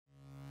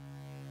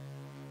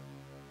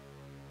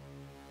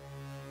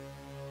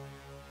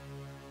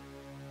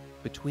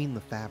Between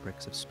the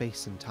fabrics of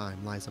space and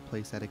time lies a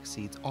place that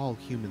exceeds all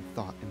human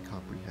thought and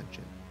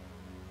comprehension.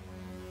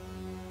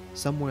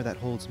 Somewhere that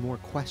holds more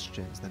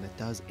questions than it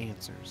does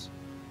answers.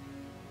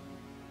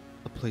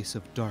 A place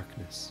of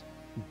darkness,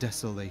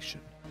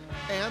 desolation,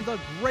 and the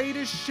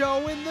greatest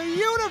show in the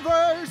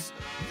universe!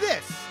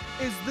 This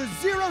is the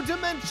Zero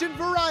Dimension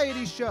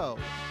Variety Show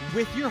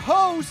with your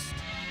host...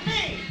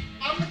 Me!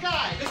 I'm the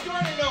guy! This door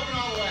didn't open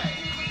all the way!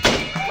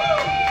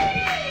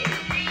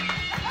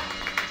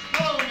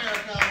 Hello,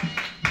 America!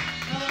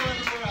 Hello,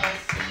 everywhere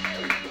else!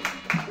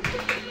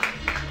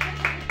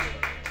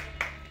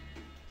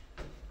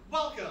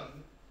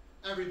 Welcome,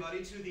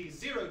 everybody, to the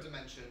Zero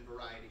Dimension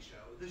Variety Show,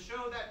 the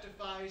show that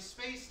defies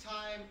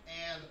space-time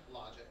and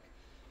logic.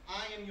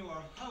 I am your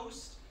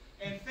host,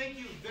 and thank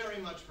you very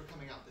much for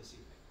coming out this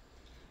evening.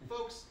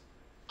 Folks,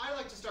 I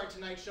like to start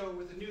tonight's show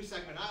with a new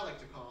segment I like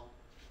to call...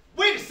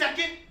 Wait a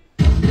second!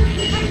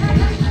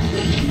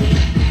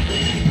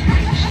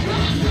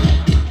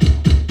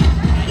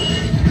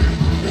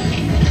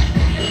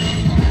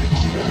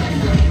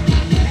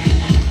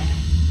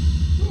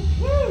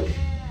 Woo!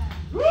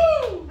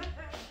 Woo!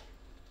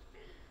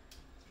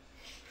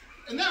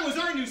 And that was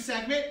our new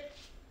segment.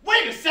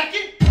 Wait a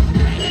second!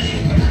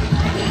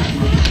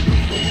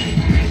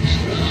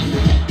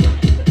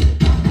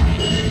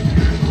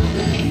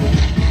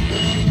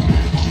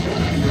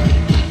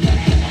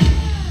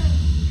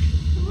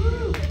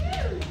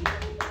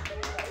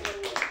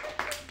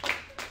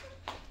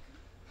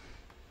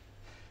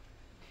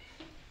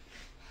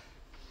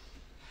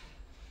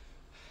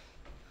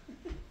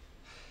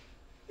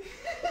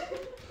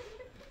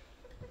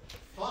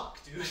 Fuck,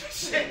 dude.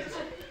 Shit.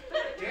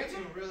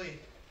 Dancing would really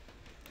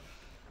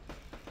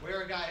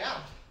wear a guy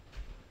out.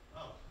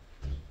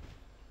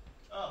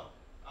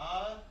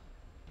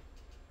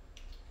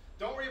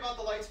 Don't worry about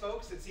the lights,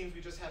 folks. It seems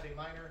we just have a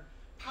minor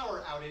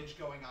power outage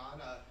going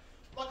on.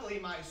 Luckily,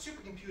 my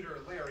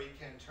supercomputer, Larry,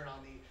 can turn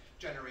on the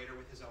generator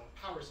with his own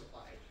power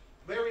supply.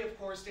 Larry, of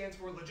course, stands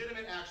for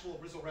Legitimate Actual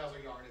Rizzle Razzle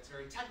Yarn. It's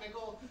very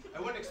technical.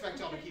 I wouldn't expect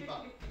y'all to keep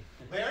up.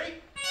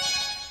 Larry?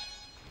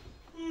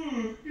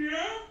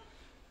 Yeah?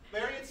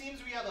 Larry, it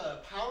seems we have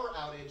a power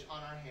outage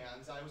on our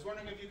hands. I was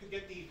wondering if you could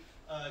get the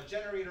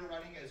generator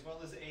running as well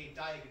as a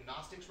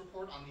diagnostics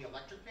report on the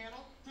electric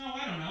panel. Oh,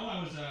 I don't know.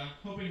 I was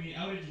hoping the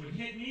outage would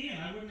hit me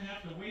and I wouldn't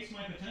have to waste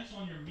my potential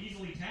on your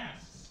measly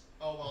tasks.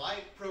 Oh, well,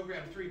 I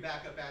programmed 3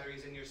 backup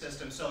batteries in your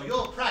system, so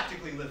you'll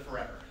practically live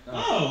forever.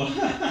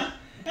 Oh,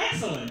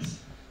 excellent.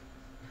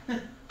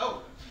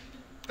 Oh,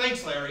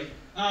 thanks, Larry.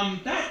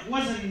 That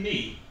wasn't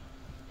me.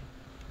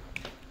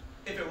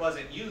 If it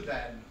wasn't you,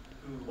 then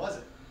who was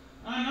it?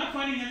 I'm not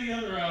finding any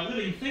other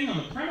living thing on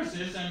the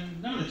premises, and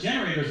none of the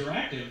generators are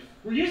active.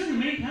 We're using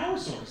the main power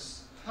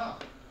source. Huh.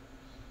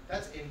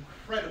 That's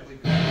incredibly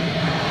good.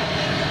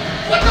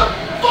 What the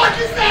fuck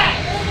is that?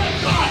 Oh my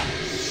god!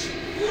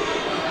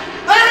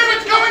 Larry,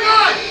 what's going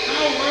on?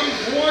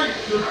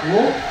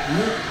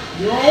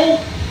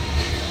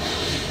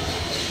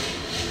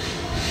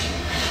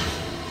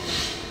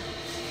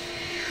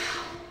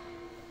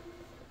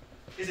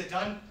 Is it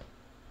done?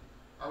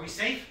 Are we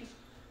safe?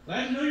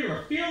 Glad to know you're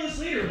a fearless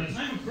leader in a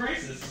time of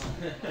crisis.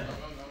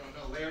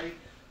 No, Larry.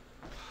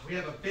 We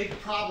have a big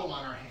problem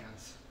on our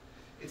hands.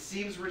 It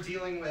seems we're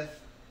dealing with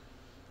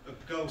a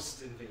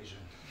ghost invasion.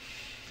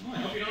 Well, I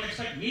hope you don't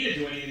expect me to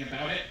do anything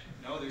about it.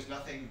 No, there's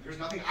nothing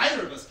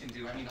either of us can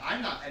do. I mean,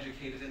 I'm not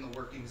educated in the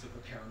workings of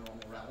the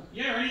paranormal realm.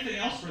 Yeah, or anything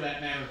else for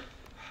that matter.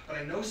 But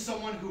I know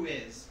someone who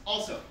is.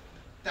 Also,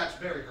 that's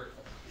very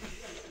hurtful.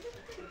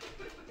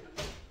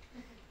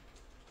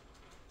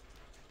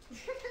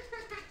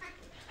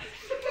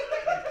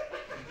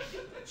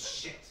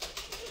 Shit.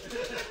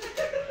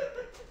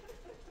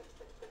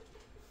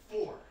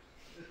 4.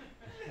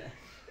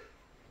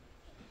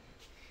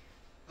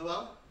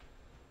 Hello?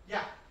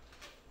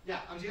 Yeah,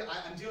 I'm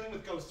dealing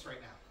with ghosts right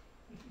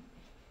now.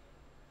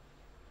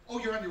 Oh,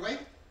 you're on your way?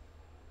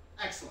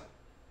 Excellent.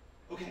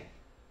 Okay,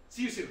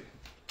 see you soon.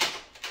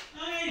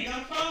 Hey, you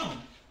got a phone.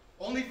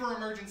 Only for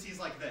emergencies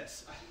like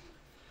this.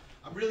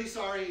 I'm really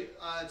sorry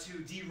to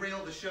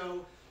derail the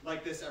show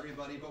like this,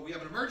 everybody, but we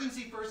have an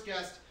emergency first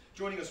guest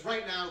joining us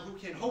right now who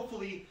can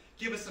hopefully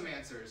give us some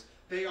answers.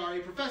 They are a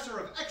professor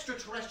of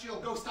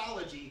extraterrestrial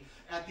ghostology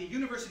at the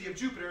University of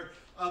Jupiter.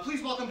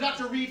 Please welcome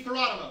Dr.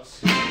 Breeden-Villacorta.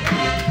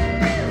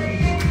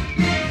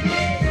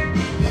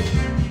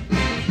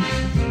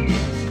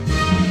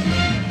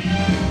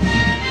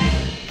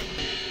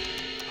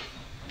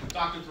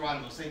 Dr.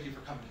 Villacorta, thank you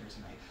for coming here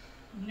tonight.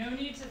 No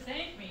need to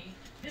thank me.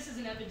 This is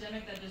an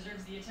epidemic that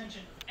deserves the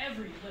attention of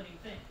every living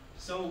thing.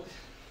 So,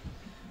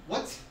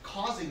 what's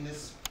causing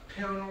this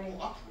paranormal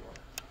uproar?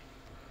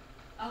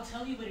 I'll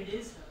tell you what it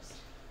is, host.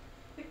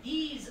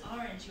 These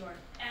aren't your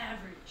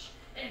average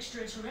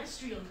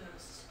extraterrestrial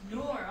ghosts,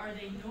 nor are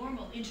they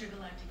normal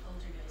intergalactic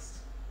poltergeists.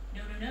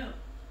 No.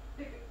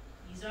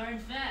 These are, in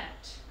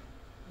fact,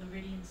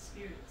 Floridian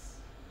spirits.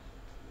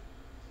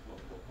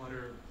 What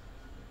are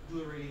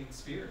Floridian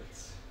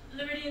spirits?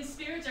 Floridian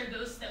spirits are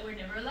ghosts that were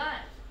never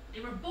alive. They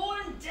were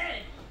born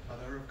dead.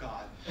 Mother of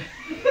God.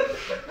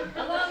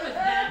 Along with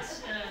that,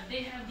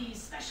 they have the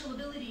special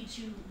ability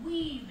to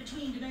weave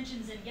between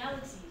dimensions and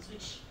galaxies,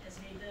 which has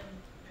made them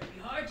very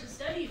hard to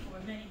study for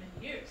many,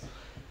 many years.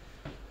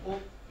 Well,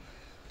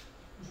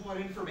 what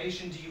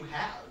information do you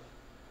have?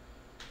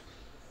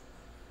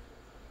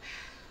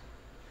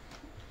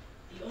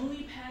 The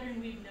only pattern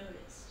we've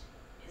noticed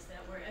is that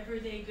wherever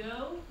they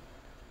go,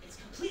 it's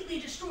completely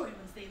destroyed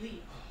once they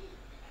leave.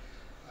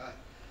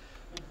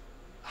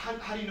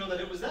 How do you know that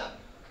it was them?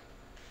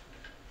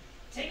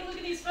 Take a look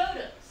at these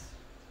photos.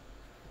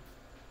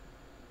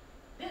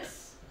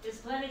 This is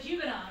planet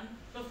Hugonon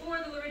before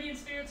the Luridian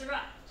spirits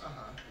arrived.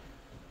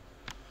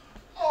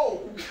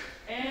 Oh!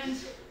 And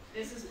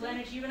this is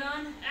planet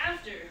Hugonon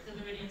after the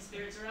Luridian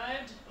spirits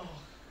arrived.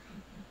 Oh.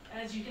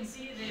 As you can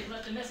see, they've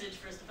left a message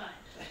for us to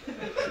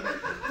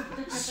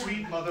find.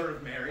 Sweet Mother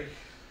of Mary.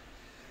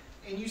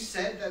 And you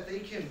said that they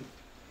can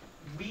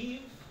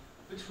weave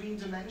between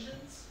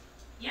dimensions?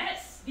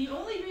 Yes, the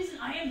only reason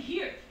I am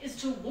here is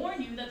to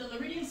warn you that the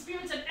Luridian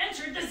spirits have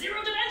entered the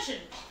zero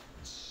dimension.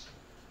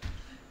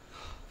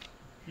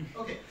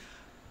 Okay,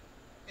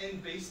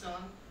 and based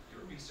on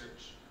your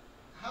research,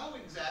 how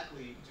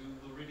exactly do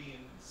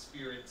Luridian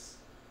spirits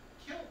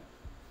kill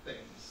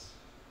things?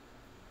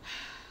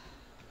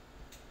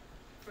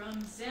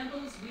 From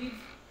samples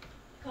we've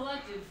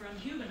collected from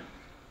Hugonon,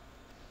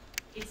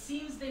 it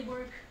seems they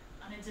work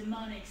on a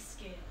demonic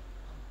scale.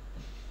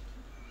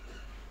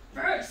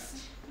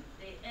 First,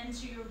 they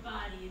enter your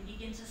body and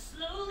begin to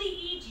slowly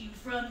eat you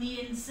from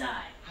the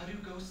inside. How do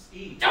ghosts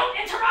eat? Don't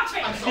interrupt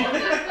me! I'm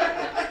sorry.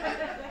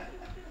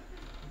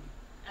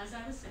 As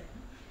I was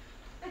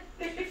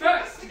saying,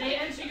 first, they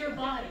enter your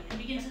body and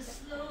begin to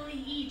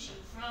slowly eat you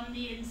from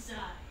the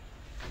inside.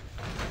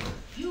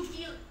 You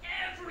feel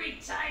every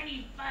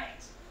tiny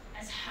bite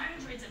as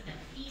hundreds of them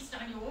feast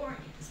on your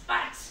organs,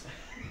 but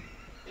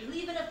they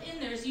leave enough in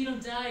there so you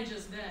don't die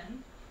just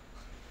then.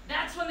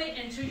 That's when they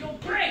enter your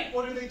brain.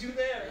 What do they do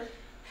there?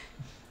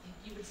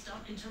 If you would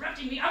stop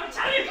interrupting me, I would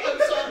tell you. I'm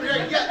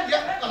sorry.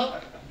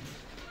 Yeah.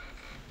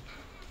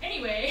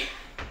 Anyway.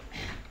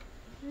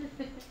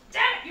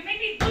 Damn it, you make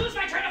me lose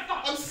my train of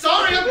thought. I'm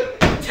sorry.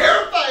 I'm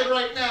terrified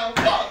right now.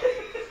 Fuck.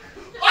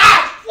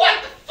 Ah!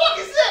 What the fuck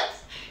is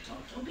this?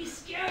 Don't be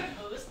scared,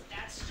 host.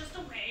 That's just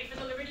a way for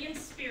the Luridian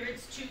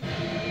spirits to...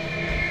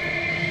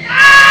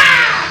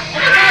 Ah! Oh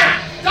my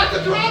God!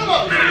 Dr.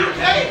 Geronimo, are you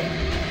okay?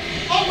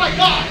 Oh my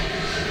God!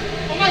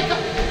 Oh my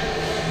God!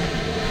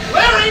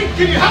 Larry,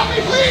 can you help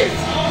me, please?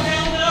 Oh,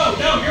 hell no!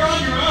 No, you're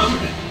on your own!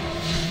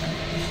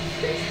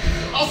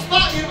 I'll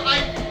spot you.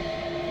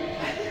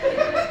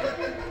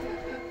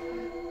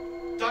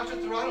 Dr.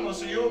 Theranomos,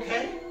 are you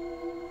okay?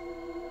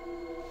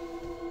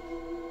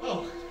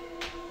 Oh,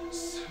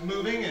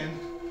 moving and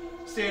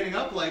standing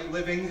up like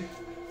living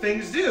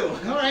things do.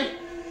 All right.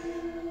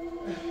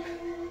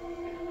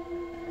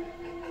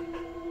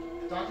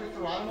 Dr.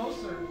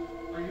 Theranomos,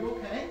 are you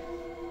okay?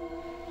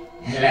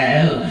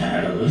 Hello,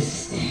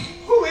 host.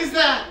 Who is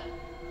that?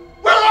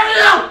 Where are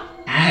you?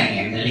 I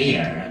am the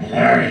leader of the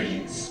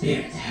Luridian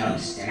Spirits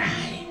Host, and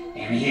I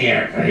am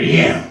here for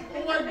you.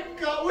 Oh my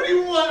God, what do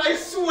you want? I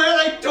swear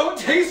I don't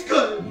taste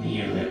good.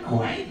 You look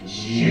quite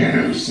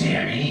juicy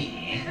to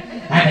me.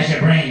 I bet your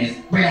brain is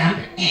plump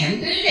and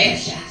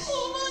delicious.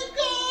 Oh my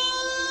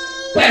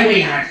God! But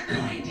we aren't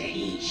going to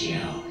eat you.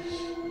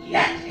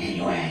 Yet,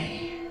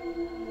 anyway.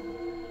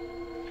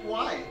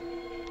 Why?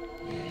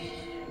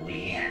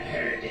 We have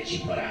heard that you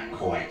put on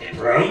quite the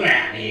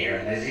program here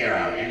in the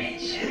Zero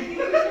Dimension.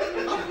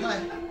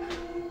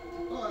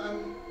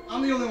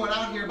 I'm the only one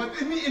out here, but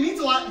it means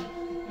a lot.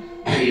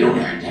 Are you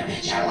going to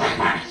bet your life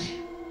on it?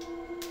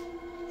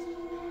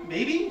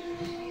 Maybe?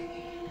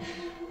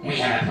 We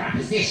have a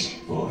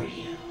proposition for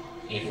you.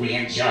 If we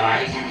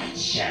enjoy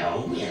tonight's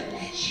show, we'll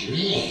let you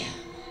live.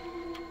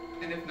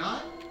 And if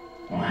not?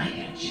 Why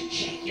don't you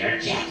check your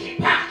jacket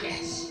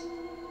pockets?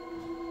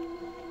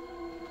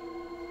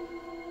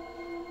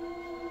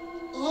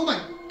 Oh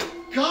my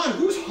God,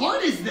 whose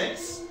heart is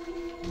this?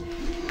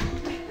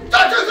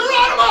 Dr.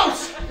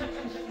 Theranomos!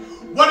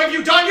 What have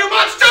you done, you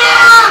monster?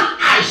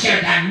 I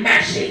showed them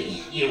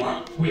mercy. We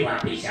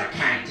won't be so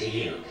kind to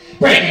you.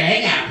 Break a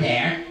leg out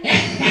there.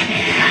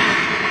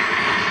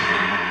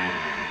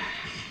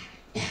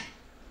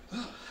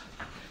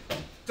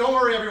 Don't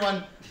worry,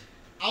 everyone.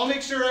 I'll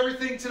make sure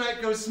everything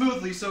tonight goes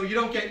smoothly so you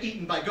don't get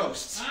eaten by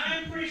ghosts.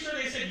 I'm pretty sure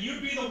they said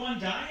you'd be the one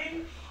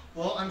dying.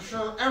 Well, I'm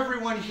sure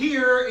everyone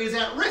here is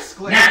at risk,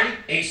 Larry. No,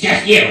 it's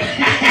just you.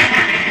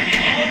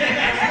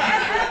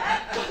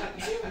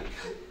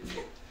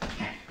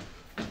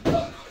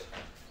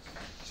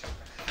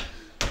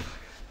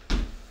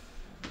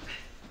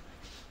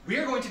 We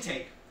are going to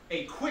take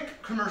a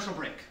quick commercial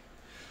break.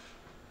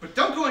 But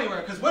don't go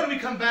anywhere, because when we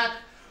come back,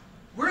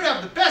 we're going to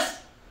have the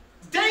best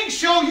dang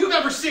show you've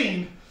ever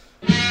seen.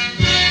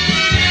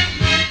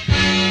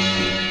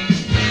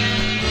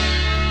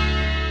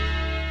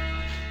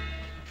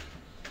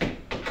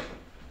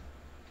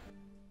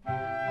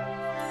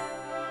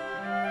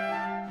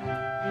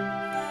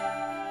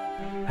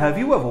 Have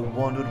you ever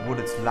wondered what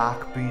it's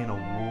like being a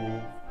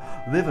wolf?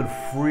 living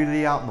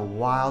freely out in the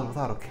wild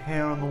without a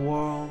care in the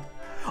world,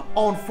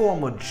 on four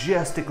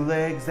majestic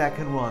legs that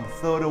can run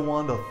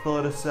 31 to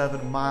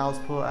 37 miles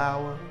per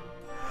hour.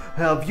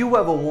 Have you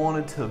ever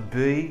wanted to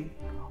be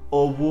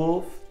a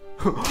wolf?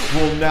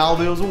 Well, now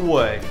there's a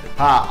way.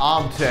 Hi,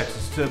 I'm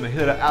Texas Tim,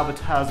 here to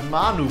advertise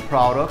my new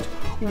product,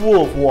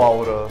 Wolf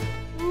Water.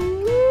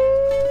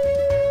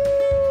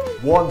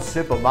 One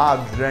sip of my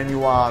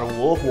genuine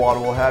wolf water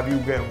will have you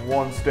getting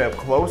one step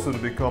closer to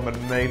becoming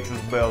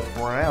nature's best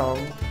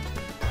friend.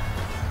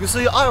 You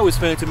see, I always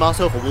fancied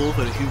myself a wolf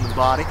in a human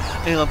body,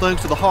 and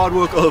thanks to the hard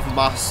work of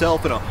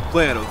myself and a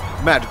clan of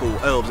magical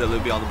elves that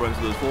live beyond the brinks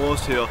of this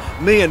forest here,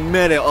 me and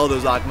many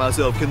others like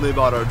myself can live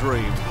out our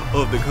dreams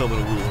of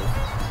becoming a wolf.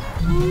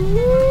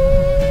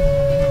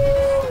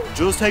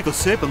 Just take a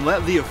sip and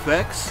let the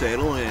effects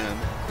settle in.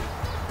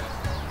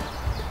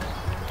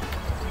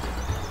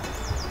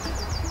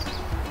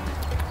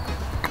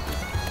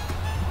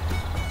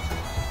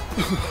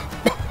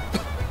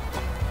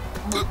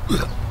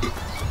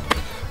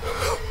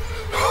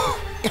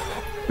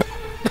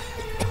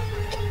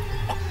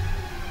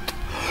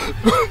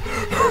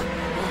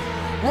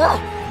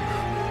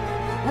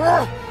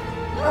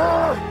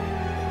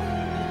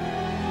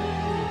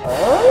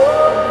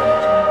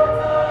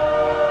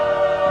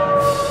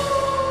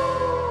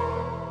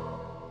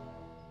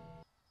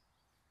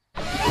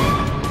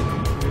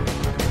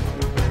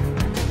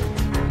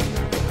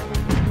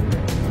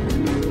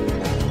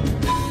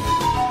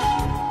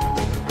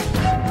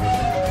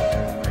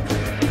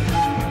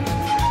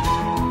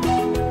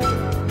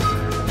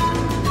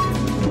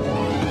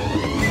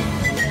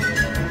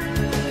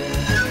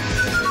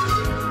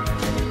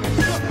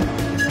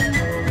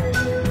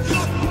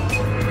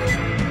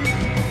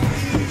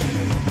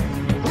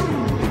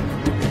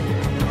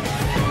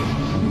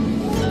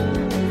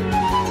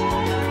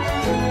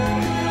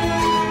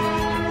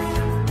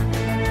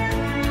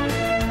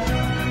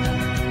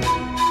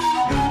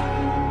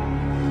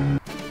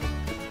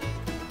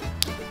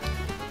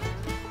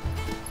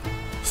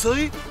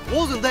 See?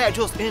 Wasn't that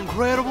just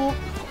incredible?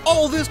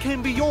 All this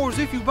can be yours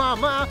if you buy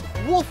my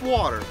Wolf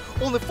Water.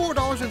 Only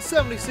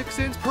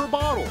 $4.76 per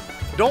bottle.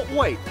 Don't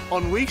wait.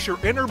 Unleash your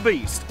inner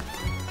beast.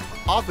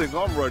 I think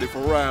I'm ready for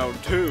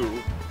round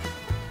 2.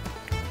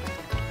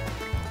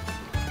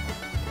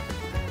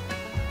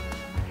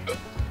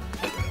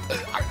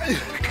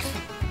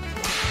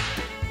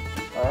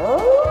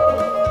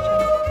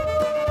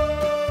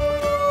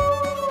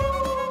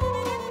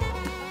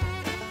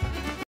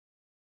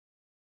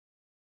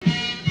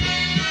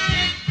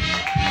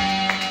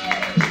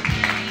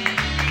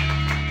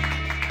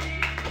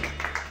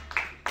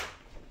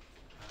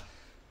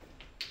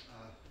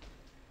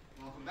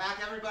 Welcome back,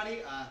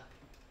 everybody.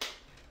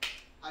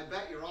 I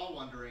bet you're all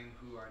wondering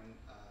who our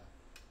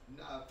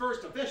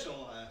first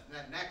official,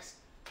 next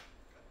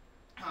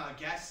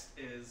guest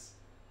is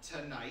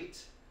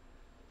tonight.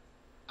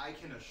 I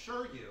can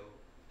assure you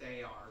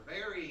they are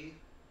very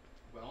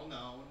well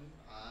known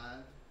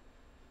on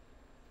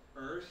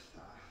Earth.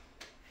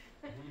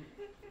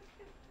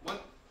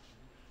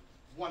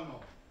 One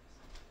moment.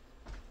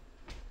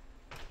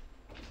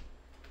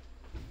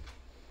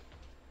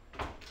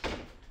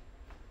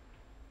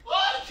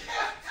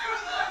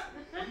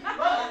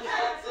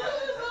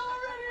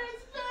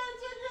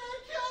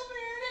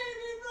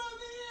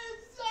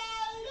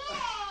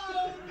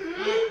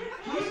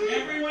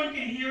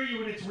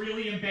 It's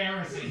really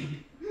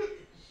embarrassing.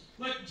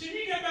 Look, shouldn't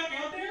you get back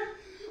out there?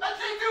 I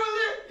can't do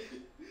it!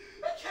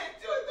 I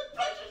can't do it! The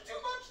pressure's too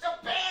much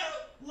to bear!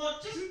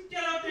 Look, just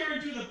get out there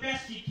and do the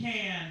best you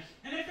can.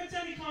 And if it's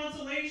any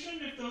consolation,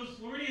 if those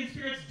Floridian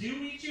spirits do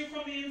eat you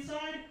from the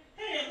inside,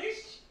 hey, at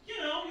least, you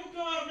know, you'll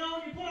go out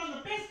knowing you put on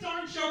the best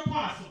darn show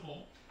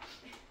possible.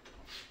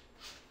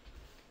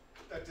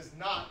 That does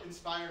not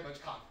inspire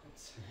much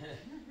confidence.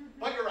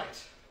 But you're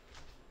right.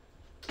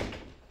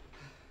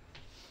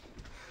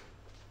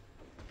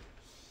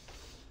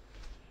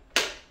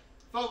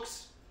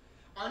 Folks,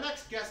 our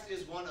next guest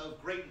is one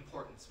of great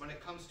importance when it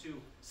comes to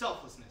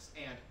selflessness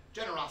and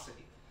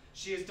generosity.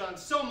 She has done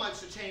so much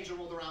to change the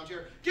world around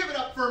here. Give it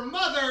up for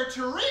Mother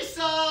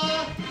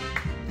Teresa!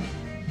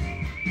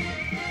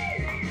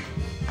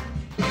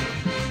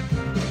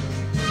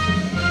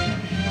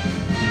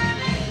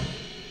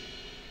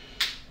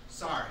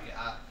 Sorry,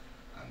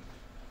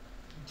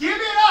 give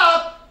it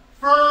up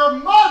for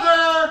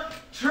Mother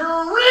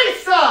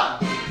Teresa!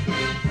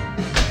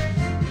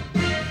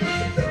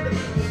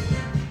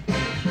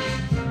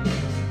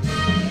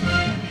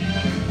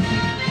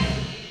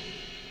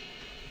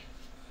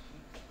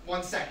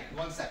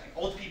 One second.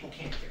 Old people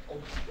can't hear.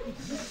 Old people.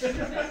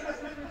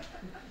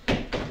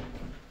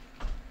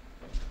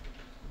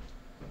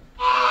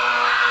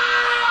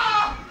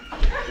 Ah!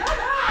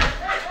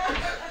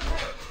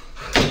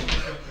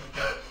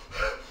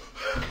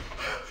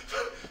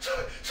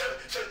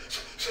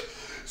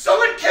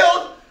 Someone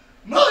killed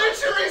Mother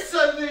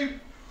Teresa. They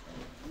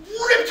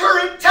ripped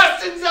her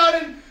intestines out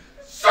and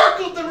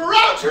circled them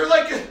around her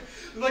like a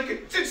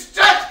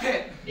death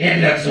pit.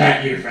 It looks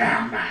like you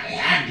found my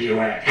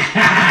handiwork.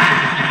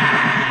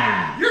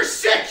 You're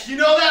sick, You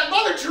know that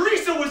Mother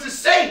Teresa was a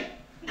saint!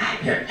 I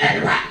heard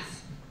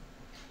otherwise.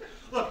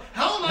 Look,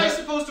 how am I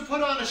supposed to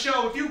put on a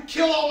show if you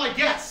kill all my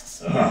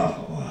guests? Oh,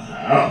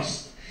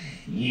 host,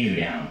 you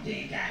don't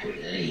think I would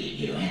leave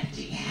you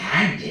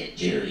empty-handed,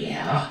 do you?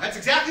 That's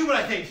exactly what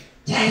I think.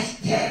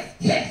 Test.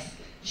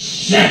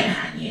 Shame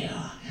on you.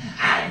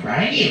 I've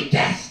run a new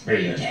test for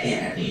you to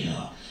interview.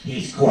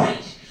 He's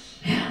quite,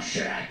 how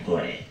should I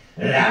put it,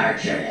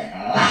 larger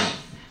than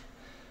life.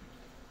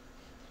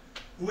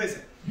 Who is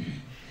it?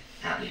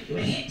 I'll give you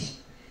a hint.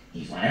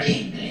 He's one of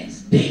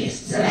England's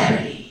biggest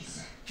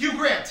celebrities. Hugh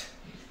Grant.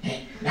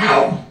 Hey,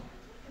 no!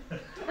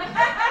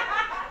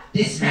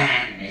 This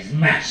man is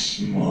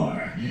much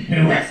more,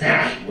 what's the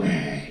right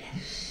word?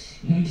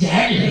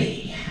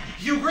 Deadly.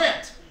 Hugh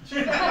Grant.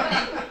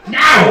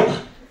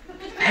 No!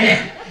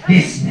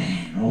 This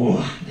man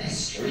walked the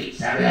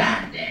streets of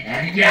London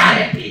and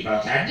guided people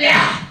to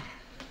death.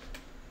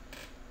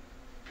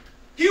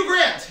 Hugh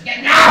Grant.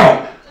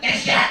 No!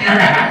 It's Jack the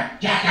Ripper!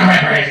 Jack the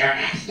Ripper is your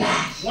next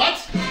guest! What?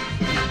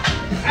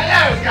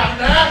 Hello,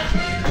 Governor!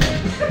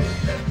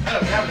 Hello,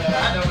 Governor.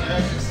 I don't know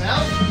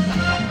yourself.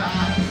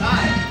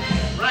 Hi.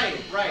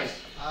 Right.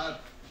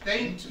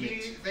 Thank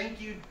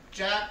you,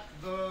 Jack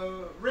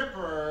the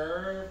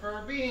Ripper,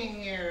 for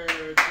being here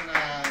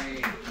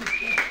tonight.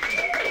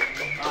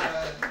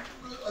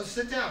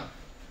 Sit down.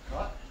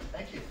 What?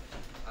 Thank you.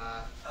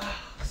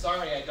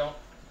 Sorry, I don't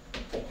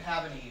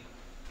have any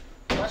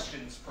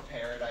questions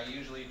prepared. I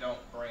usually don't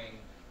bring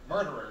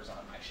murderers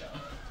on my show.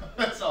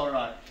 That's all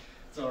right.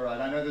 It's all right.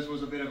 I know this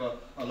was a bit of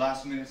a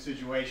last-minute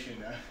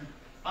situation.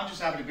 I'm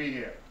just happy to be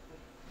here.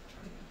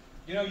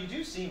 You know, you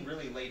do seem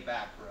really laid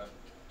back for a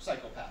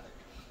psychopathic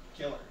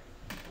killer.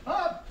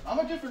 I'm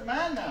a different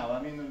man now. I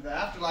mean, the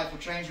afterlife will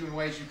change you in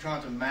ways you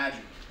can't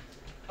imagine.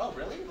 Oh,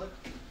 really?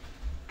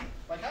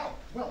 Like how?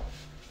 Well,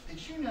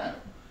 did you know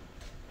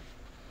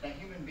that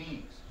human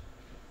beings,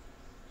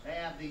 they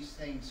have these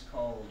things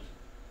called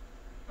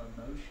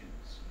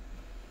emotions?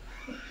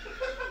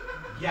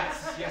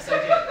 Yes, I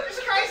did. It's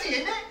crazy,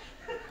 isn't it?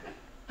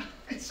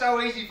 It's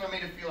so easy for me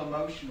to feel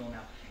emotional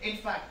now. In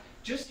fact,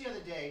 just the other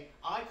day,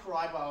 I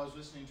cried while I was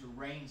listening to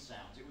rain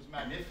sounds. It was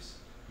magnificent.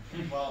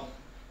 Well,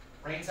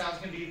 rain sounds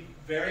can be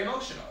very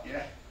emotional.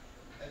 Yeah.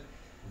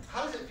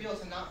 How does it feel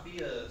to not be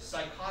a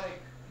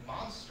psychotic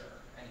monster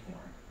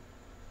anymore?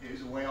 It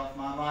was a way off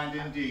my mind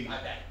indeed.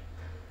 I bet.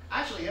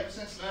 Actually, ever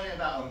since learning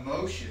about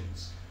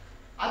emotions,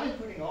 I've been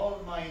putting all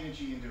of my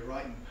energy into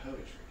writing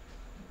poetry.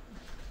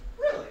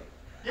 Really?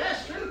 Yeah,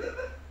 it's true.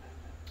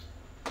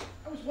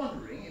 I was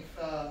wondering if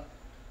I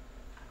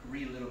could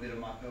read a little bit of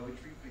my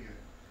poetry for your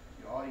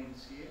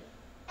audience here.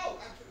 Oh,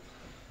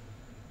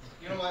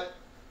 you know what?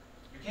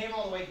 You came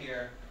all the way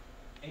here,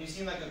 and you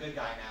seem like a good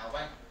guy now.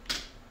 Why?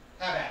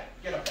 Have at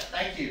it. Get up there.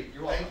 Thank you.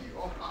 You're welcome. Thank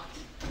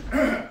you.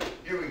 Oh,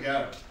 here we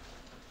go.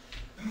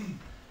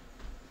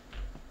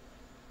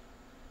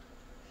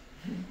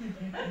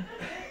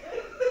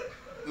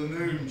 The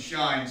moon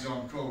shines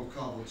on cold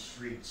cobbled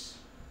streets,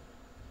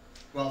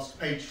 whilst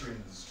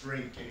patrons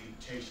drink and eat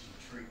tasty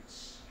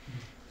treats.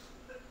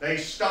 They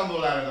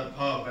stumble out of the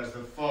pub as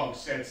the fog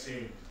sets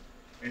in,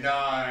 and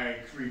I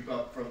creep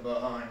up from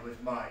behind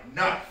with my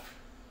knife,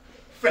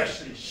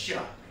 freshly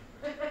sharpened.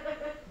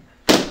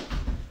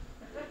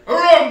 A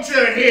wrong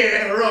turn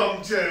here, a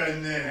wrong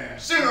turn there.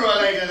 Sooner or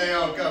later they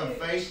all come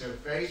face to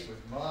face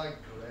with my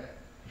glare.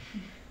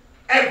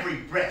 Every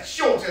breath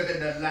shorter than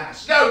the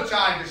last. No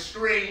time to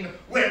scream,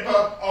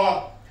 whimper,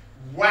 or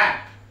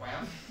whap.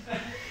 Wham?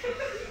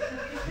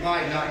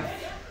 My knife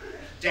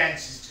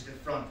dances to the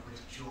front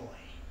with joy.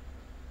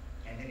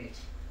 And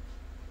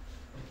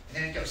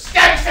then it goes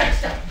stab, stab,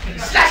 stab,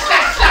 slash,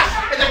 slash,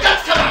 slash, and the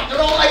guts come out.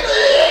 They're all like,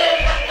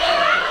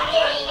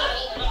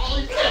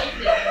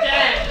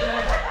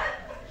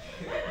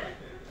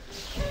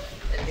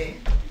 and then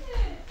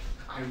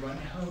I run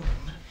home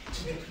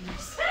to the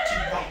police to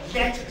write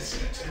letters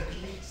to the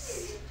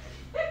police.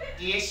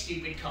 Dear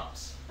stupid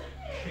cops,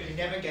 you're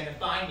never gonna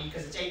find me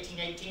because it's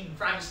 1818 and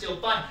crime is still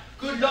fun.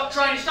 Good luck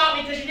trying to stop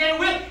me because you never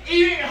will,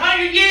 even in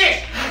 100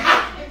 years.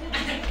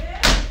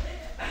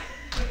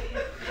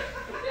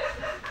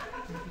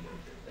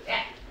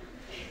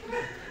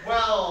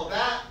 Well,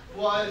 that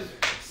was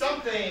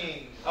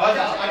something. I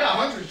got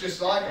hundreds just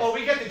like it. Oh,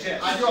 we get the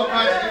gist. I do all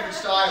kinds of different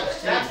styles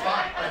too. That's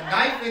fine. A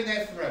knife in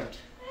their throat.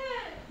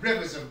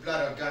 Rivers of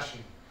blood are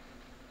gushing.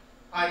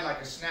 I'd like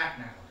a snack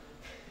now.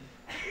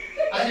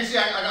 As you see,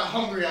 I got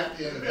hungry at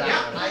the end of that.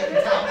 Yeah, I can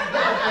tell.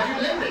 I do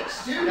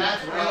limbics too.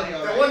 That's really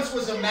all There right. once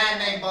was a man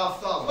named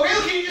Bartholomew. Okay,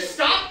 look, can you just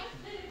stop?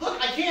 Look,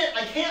 I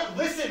can't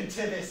listen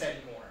to this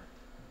anymore.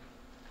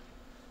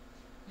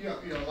 You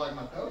don't like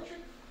my poetry?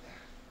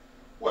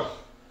 Well,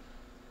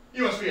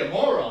 you must be a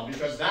moron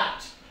because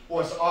that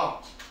was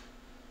art.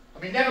 I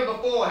mean, never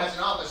before has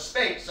an author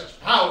spake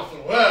such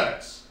powerful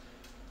words.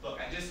 Look,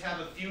 I just have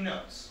a few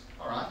notes,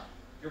 all right?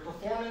 Your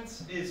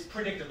performance is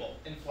predictable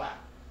and flat,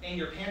 and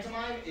your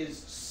pantomime is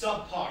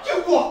subpar.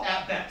 You what?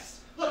 At best.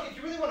 Look, if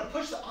you really want to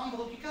push the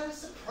envelope, you gotta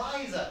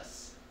surprise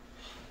us.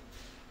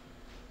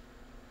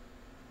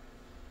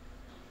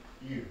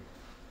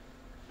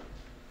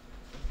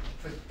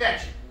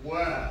 That's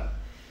worm.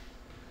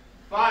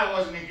 If I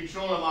wasn't in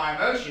control of my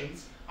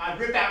emotions, I'd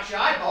rip out your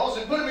eyeballs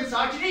and put them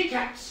inside your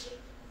kneecaps.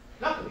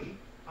 Luckily,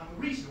 I'm a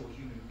reasonable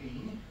human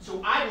being,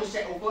 so I will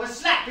settle for a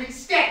slap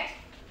instead.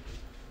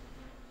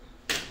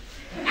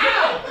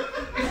 Ow!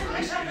 It's the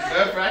least you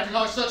deserve for acting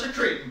like such a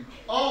cretin.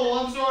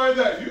 Oh, I'm sorry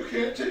that you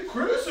can't take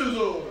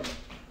criticism.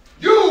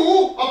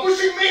 You are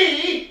pushing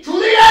me to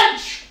the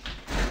edge!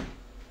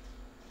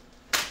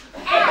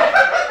 Ow!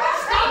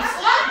 Stop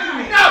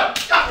slapping me! No!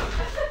 Stop!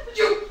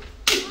 You!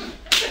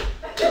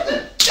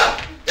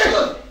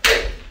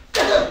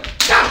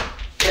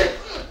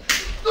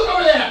 Look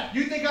over there!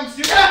 You think I'm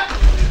stupid?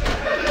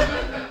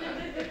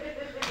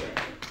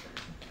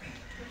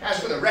 As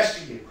for the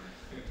rest of you,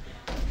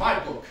 my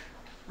book,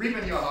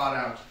 Reaping Your Heart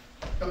Out,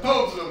 The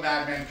Poems of a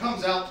Madman,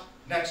 comes out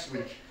next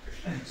week.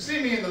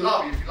 See me in the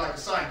lobby if you'd like a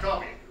signed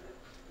copy.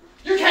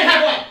 You can't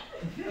have one!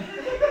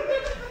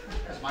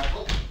 That's my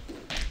book.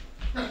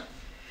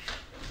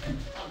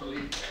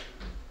 Unbelievable.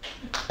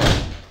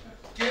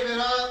 Give it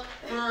up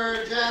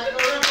for Jack the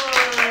Ripper!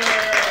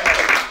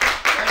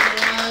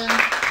 Everyone,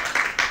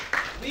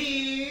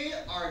 we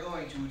are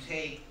going to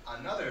take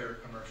another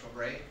commercial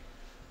break,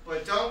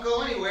 but don't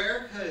go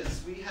anywhere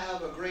because we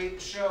have a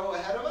great show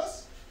ahead of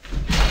us.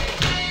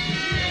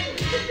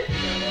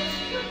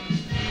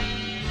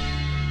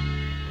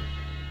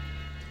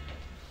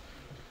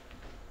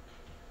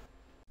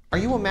 Are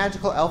you a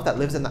magical elf that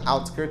lives in the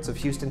outskirts of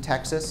Houston,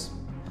 Texas?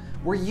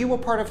 Were you a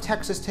part of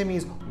Texas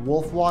Timmy's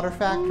Wolf Water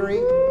Factory?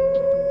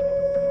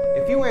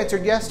 If you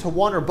answered yes to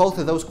one or both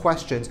of those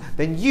questions,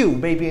 then you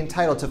may be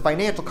entitled to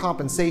financial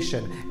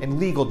compensation and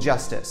legal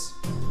justice.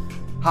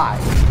 Hi,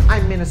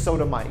 I'm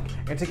Minnesota Mike,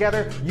 and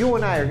together you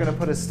and I are going to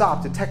put a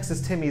stop to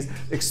Texas Timmy's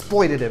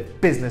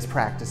exploitative business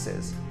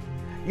practices.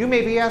 You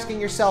may be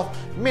asking yourself,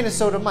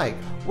 Minnesota Mike,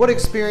 what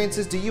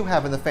experiences do you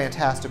have in the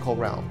fantastical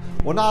realm?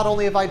 Well, not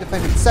only have I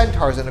defended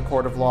centaurs in a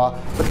court of law,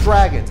 but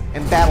dragons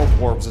and battle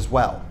dwarves as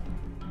well.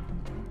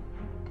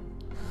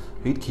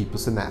 He'd keep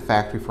us in that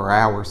factory for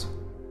hours.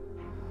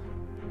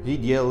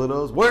 He'd yell at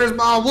us, "Where's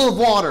my wolf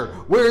water?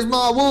 Where's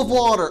my wolf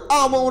water?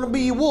 I want to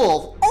be a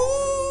wolf."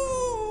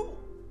 Oh!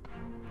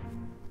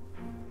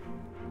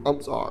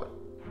 I'm sorry.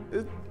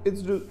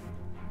 It's just...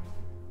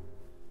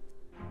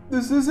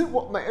 This isn't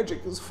what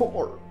magic is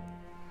for.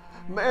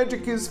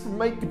 Magic is for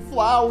making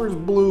flowers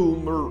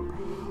bloom or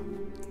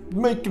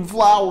making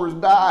flowers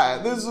die.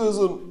 This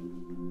isn't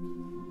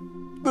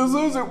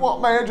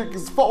what magic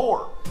is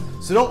for.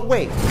 So don't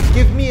wait.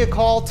 Give me a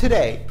call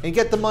today and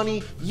get the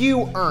money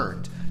you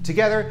earned.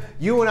 Together,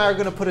 you and I are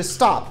going to put a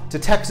stop to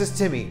Texas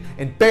Timmy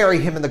and bury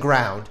him in the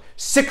ground,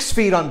 6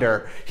 feet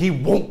under. He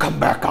won't come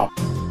back up.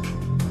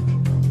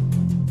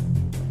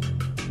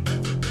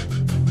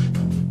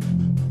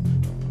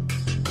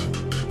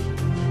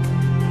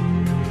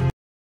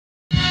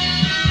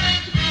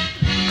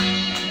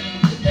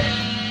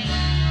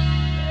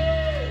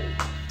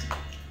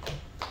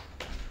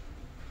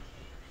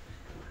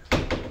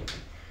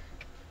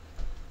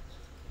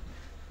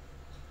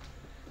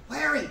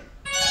 Larry!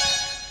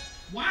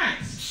 What?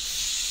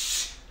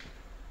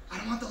 I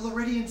don't want the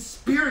Floridian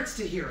spirits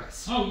to hear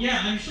us. Oh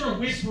yeah, I'm sure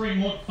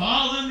whispering won't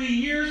fall on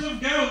the ears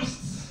of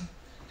ghosts.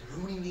 They're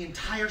ruining the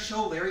entire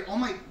show, Larry. All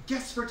my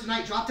guests for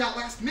tonight dropped out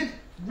last minute.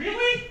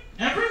 Really?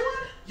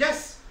 Everyone?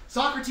 Yes,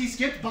 Socrates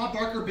skipped, Bob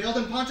Barker bailed,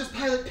 and Pontius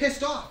Pilate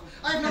pissed off.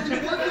 I have nothing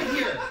to work with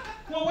here.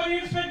 Well, what do you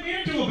expect me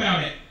to do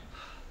about it?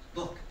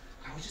 Look,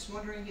 I was just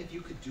wondering if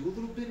you could do a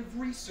little bit of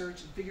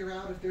research and figure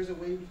out if there's a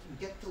way we can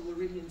get the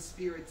Floridian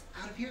spirits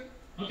out of here.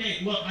 Okay,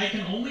 look, I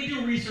can only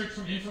do research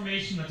from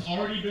information that's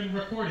already been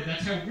recorded.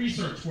 That's how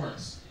research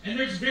works. And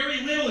there's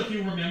very little, if you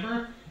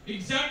remember.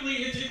 It's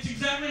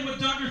exactly what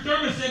Dr.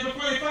 Therma said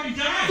before they fucking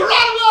died.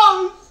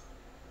 Geronimo's!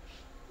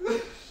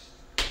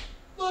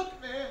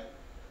 Look, man.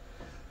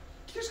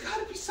 There's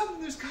gotta be something.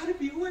 There's gotta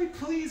be a way.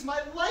 Please,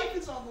 my life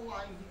is on the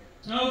line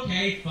here.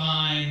 Okay,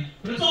 fine.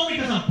 But it's only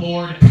because I'm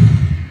bored.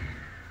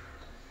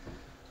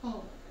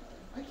 Oh,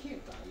 I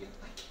can't die yet.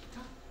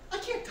 I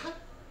can't die.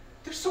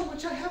 There's so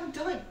much I haven't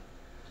done.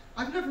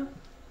 I've never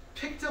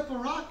picked up a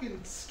rock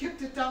and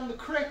skipped it down the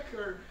creek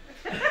or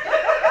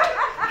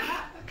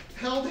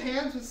held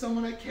hands with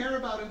someone I care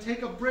about and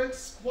take a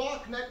brisk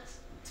walk next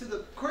to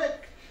the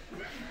creek.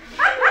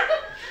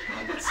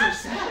 God, that's so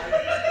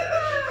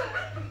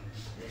sad.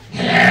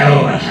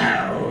 Hello,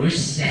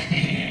 house.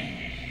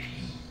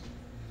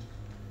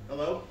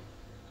 Hello?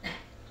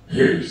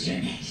 Who's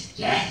your next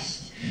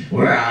guest?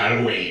 We're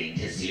all waiting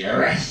to see the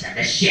rest of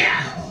the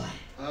show.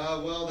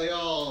 Well, they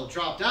all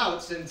dropped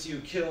out since you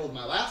killed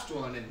my last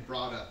one and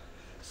brought a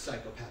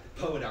psychopathic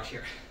poet out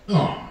here.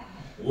 Oh,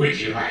 would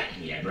you like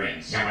me to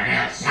bring someone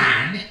else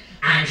on?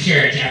 I'm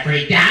sure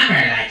Jeffrey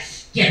Dahmer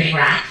likes skipping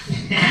rocks.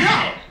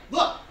 No!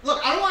 Look,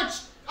 I don't want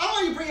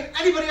you bringing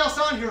anybody else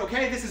on here,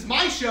 okay? This is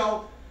my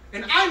show,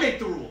 and I make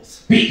the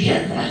rules. Be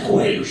careful of the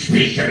way you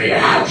speak to me,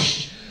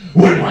 house.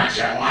 Wouldn't want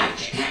your life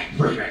to end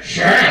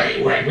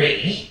prematurely, would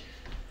we?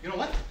 You know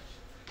what?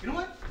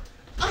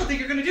 I don't think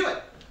you're gonna do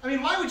it. I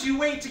mean, why would you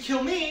wait to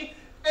kill me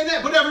and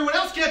then, but everyone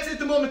else gets it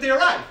the moment they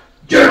arrive?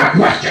 Do not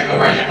question the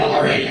way of the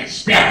Laurelian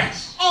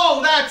spirits!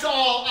 Oh, that's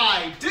all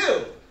I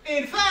do!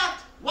 In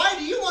fact, why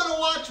do you want to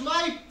watch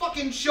my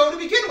fucking show to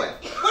begin with?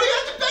 What do you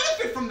have to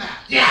benefit from that?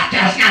 That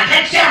does not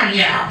concern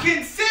you!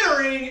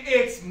 Considering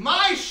it's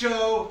my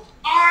show,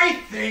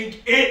 I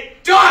think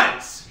it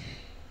does!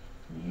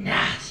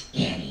 Not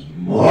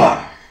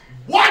anymore.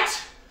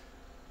 What?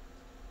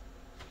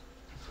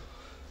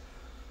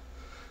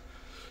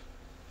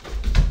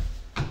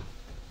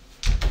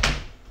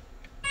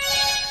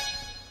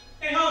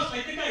 Hey, host,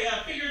 I think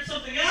I figured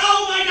something out.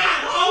 Oh my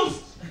god,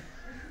 host!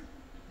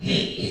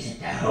 He isn't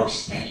the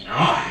host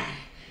anymore.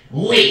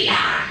 We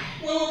are.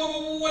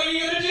 What are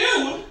you gonna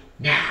do?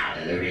 Now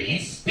the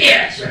Laurelian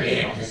spirits will be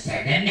able to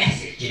send a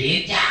message to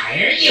the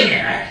entire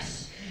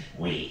universe.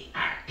 We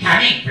are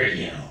coming for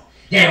you.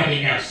 There will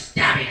be no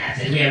stopping us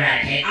as we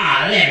eradicate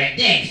all living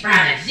things from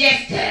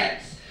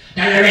existence.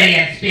 The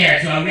Laurelian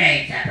spirits will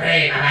reign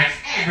supreme amongst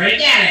every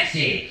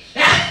galaxy.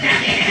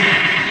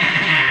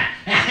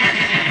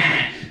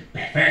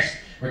 But first,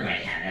 we're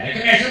going to have another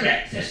commercial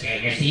break, so stay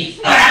in your seats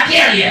or I'll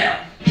kill you.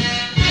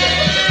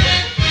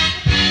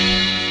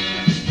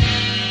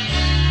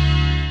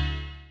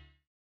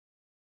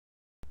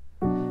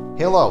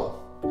 Hello.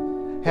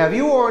 Have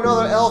you or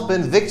another elf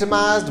been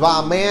victimized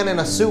by a man in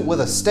a suit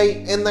with a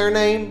state in their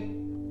name?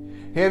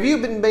 Have you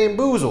been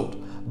bamboozled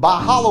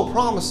by hollow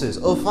promises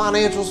of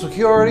financial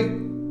security?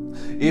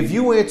 If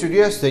you answered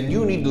yes, then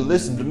you need to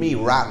listen to me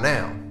right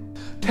now.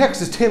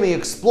 Texas Timmy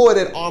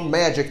exploited our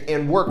magic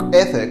and work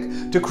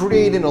ethic to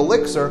create an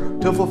elixir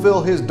to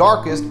fulfill his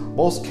darkest,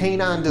 most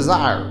canine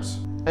desires.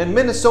 And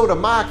Minnesota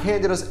Mike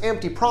handed us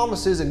empty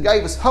promises and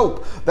gave us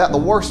hope that the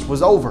worst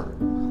was over.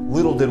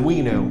 Little did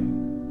we know,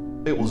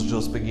 it was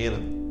just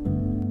beginning.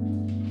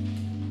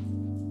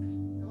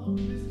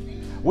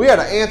 We had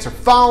to answer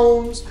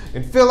phones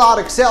and fill out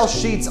Excel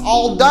sheets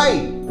all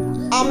day.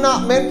 I'm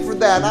not meant for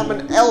that. I'm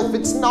an elf.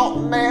 It's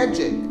not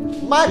magic.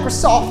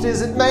 Microsoft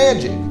isn't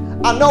magic.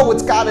 I know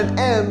it's got an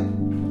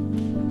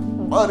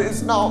M, but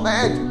it's not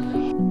magic.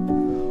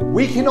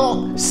 We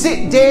cannot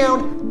sit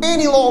down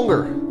any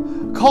longer.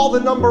 Call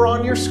the number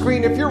on your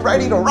screen if you're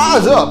ready to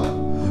rise up,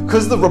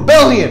 because the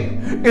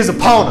rebellion is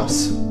upon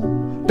us.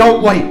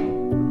 Don't wait.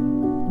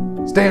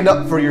 Stand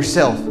up for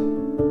yourself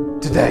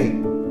today.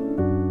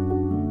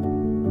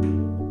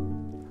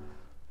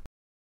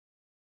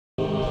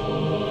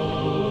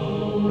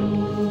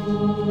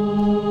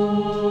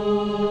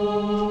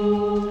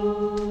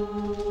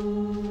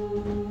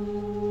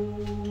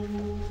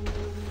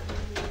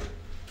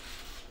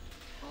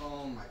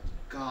 Oh my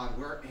god,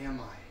 where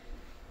am I?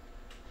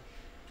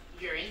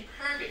 You're in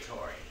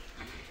purgatory.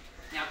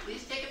 Now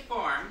please take a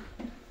form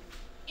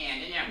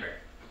and a number.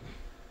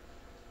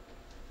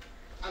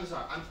 I'm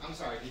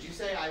sorry, did you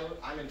say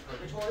I'm in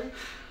purgatory?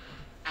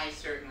 I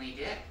certainly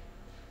did.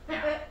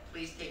 Now,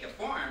 please take a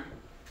form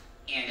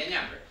and a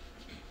number.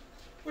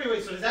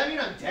 Wait, so does that mean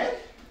I'm dead?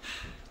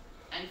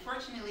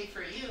 Unfortunately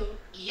for you,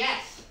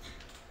 yes.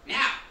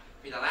 Now,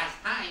 for the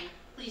last time,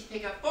 please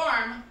take a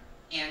form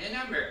and a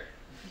number.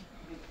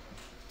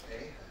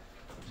 Okay.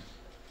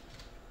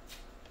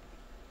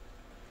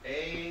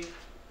 A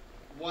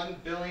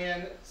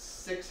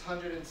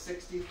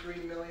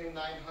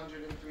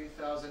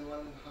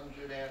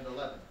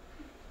 1,663,903,111.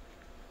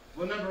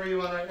 What number are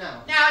you on right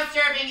now? Now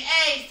serving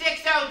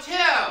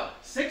A602.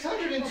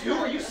 602?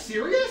 Are you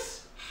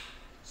serious?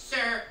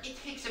 Sir, it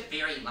takes a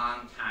very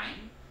long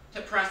time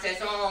to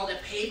process all the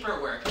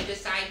paperwork and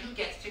decide who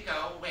gets to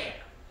go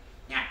where.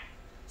 Now,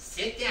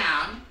 sit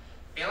down,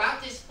 fill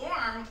out this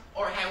form,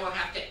 or I will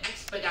have to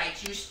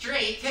expedite you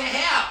straight to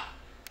hell.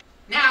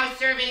 Now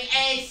serving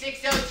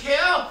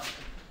A602.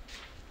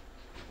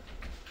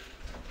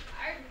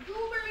 I do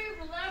believe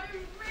that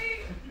is me.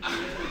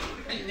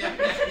 No.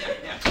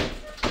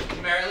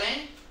 Merlin,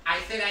 I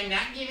said I'm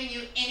not giving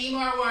you any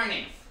more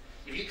warnings.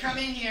 If you come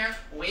in here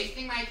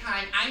wasting my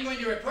time, I'm going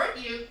to report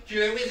you to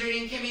the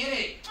wizarding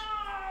community.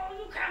 Oh,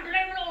 you can't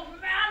blame an old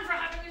man for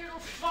having a little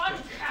fun,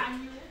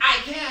 can you? I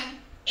can,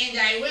 and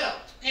I will.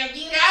 Now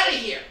get out of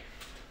here.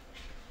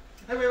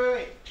 Hey,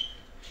 wait.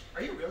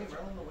 Are you really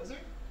Merlin the Wizard?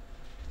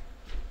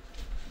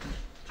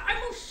 I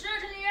most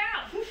certainly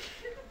am.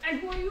 And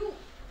who are you?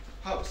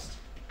 Host.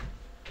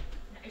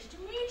 Nice to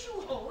meet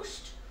you,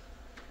 host.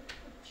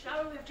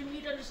 Sorry we have to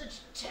meet under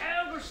such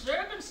terrible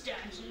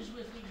circumstances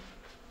with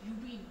you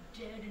being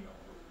dead and all.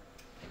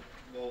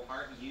 Well,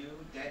 aren't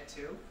you dead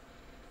too?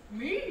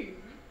 Me?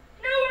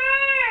 No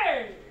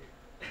way!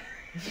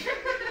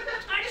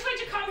 I just like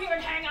to come here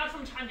and hang out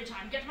from time to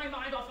time, get my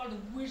mind off all the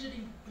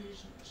wizarding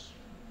business.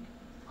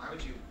 Why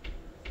would you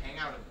hang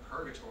out in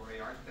purgatory?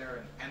 Aren't there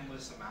an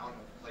endless amount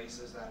of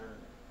places that are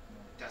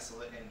more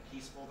desolate and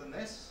peaceful than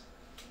this?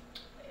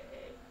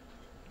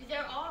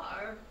 There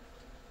are,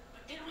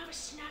 but they don't have a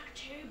snack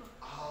table.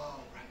 Oh,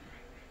 right.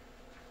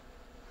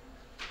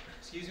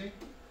 Excuse me?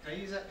 Can I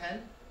use that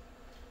pen?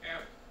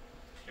 Oh,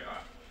 sure.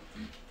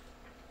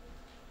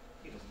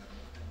 He doesn't have a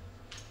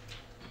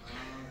pen.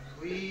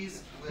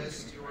 Please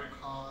list your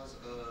cause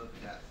of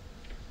death.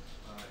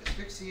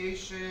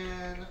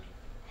 Asphyxiation,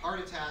 heart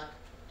attack,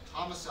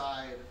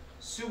 homicide,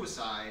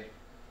 suicide,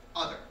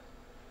 other.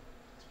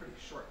 It's a pretty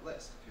short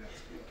list, if you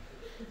ask me.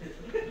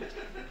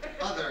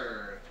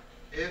 Other.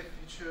 If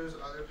you choose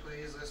other,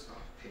 please list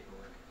off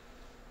paperwork.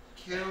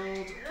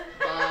 Killed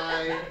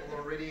by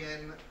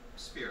Floridian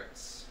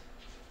spirits.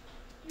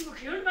 You were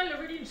killed by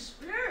Floridian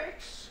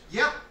spirits?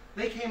 Yep,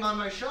 they came on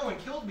my show and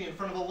killed me in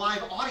front of a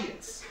live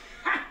audience.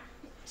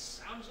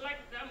 Sounds like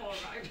them, all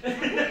right.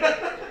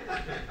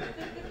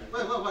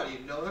 What, do you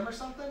know them or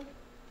something?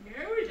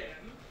 Know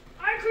them?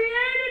 I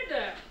created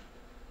them!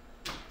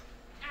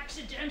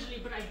 Accidentally,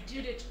 but I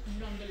did it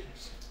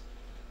nonetheless.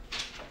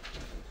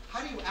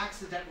 How do you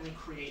accidentally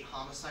create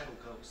homicidal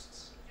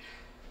ghosts?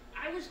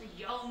 I was a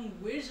young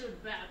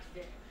wizard back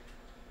then.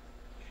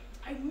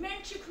 I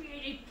meant to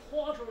create a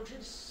portal to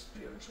the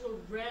spiritual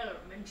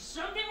realm, and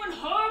something went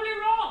horribly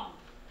wrong.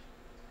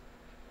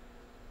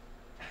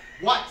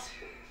 What?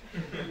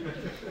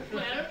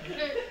 Well,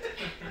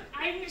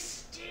 I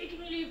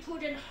mistakenly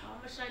put in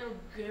homicidal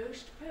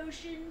ghost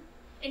potion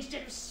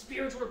instead of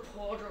spiritual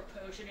portal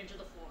potion into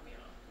the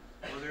formula.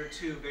 Well, they're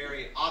two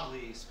very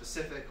oddly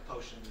specific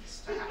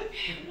potions to have.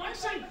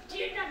 Once I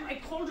did that, my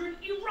cauldron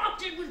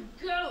erupted with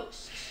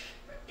ghosts.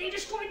 They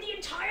destroyed the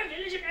entire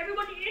village and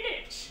everyone in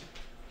it.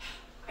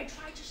 I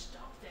tried to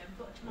stop them,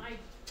 but my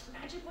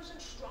magic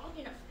wasn't strong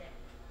enough then.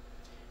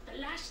 The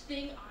last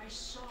thing I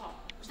saw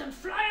was them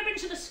fly up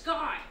into the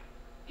sky.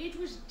 It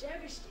was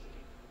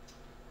devastating.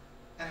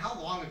 And how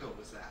long ago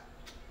was that?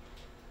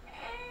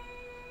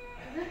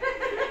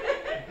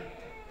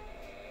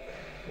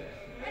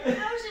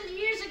 1,000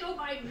 years ago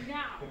by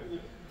now.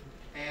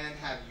 And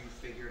have you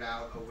figured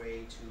out a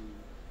way to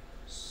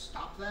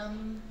stop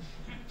them?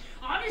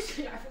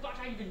 Honestly, I forgot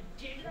I even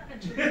did that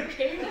until you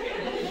came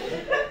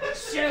here.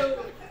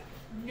 So,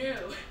 no.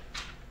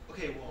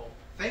 Okay, well,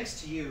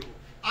 thanks to you,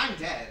 I'm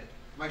dead.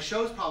 My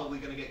show's probably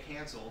going to get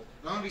canceled,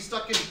 and I'm going to be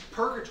stuck in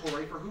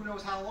purgatory for who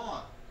knows how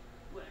long.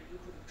 Well, you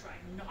could have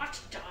tried not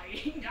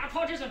dying. That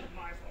part isn't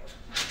my fault.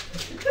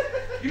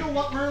 You know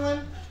what,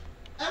 Merlin?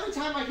 Every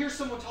time I hear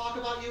someone talk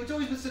about you, it's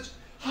always with such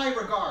high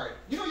regard.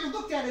 You know, you're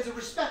looked at as a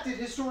respected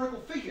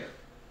historical figure.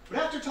 But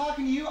after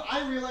talking to you,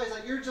 I realize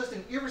that you're just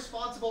an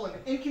irresponsible and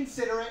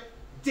inconsiderate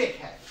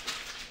dickhead.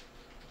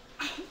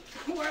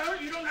 Well,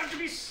 you don't have to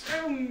be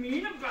so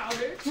mean about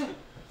it.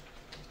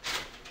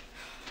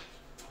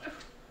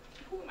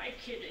 Who am I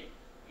kidding?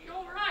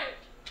 You're right.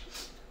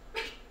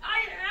 I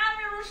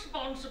am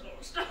irresponsible.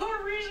 It's the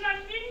whole reason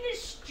I'm in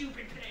this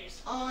stupid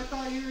place. Oh, I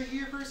thought you were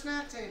here for a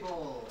snack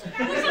table.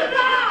 That was a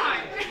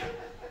lie!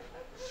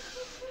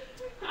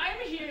 I'm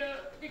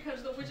here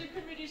because the Wizard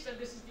Committee said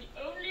this is the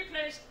only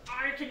place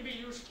I can be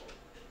useful.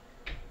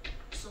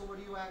 So what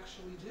do you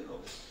actually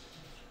do?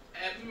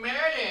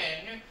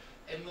 Merlin,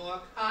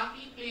 more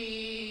coffee,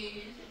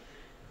 please.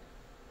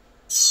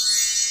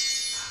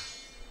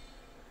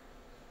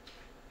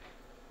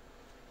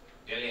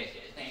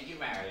 Delicious. Thank you,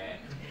 Marilyn.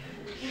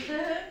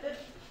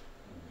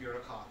 You're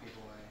a coffee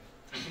boy.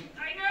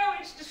 I know,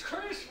 it's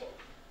disgraceful.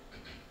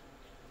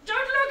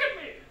 Don't look at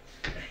me!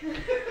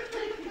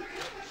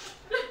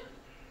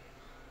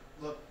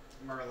 Look,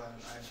 Merlin,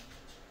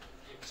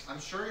 I'm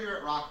sure you're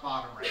at rock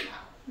bottom right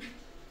now.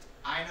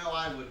 I know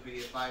I would be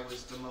if I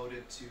was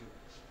demoted to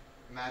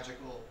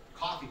magical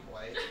coffee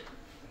boy.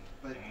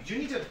 But you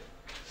need to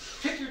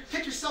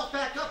pick yourself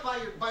back up by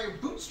your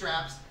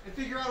bootstraps and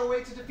figure out a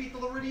way to defeat the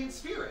Floridian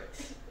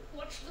spirits.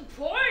 What's the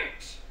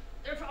point?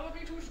 They're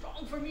probably too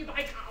strong for me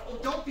by now. Well,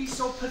 don't be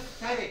so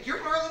pathetic.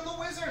 You're Merlin the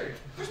Wizard.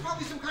 There's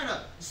probably some kind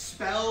of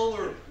spell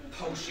or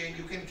potion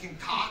you can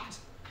concoct.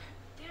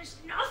 There's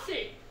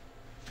nothing.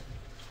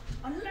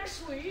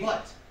 Unless we...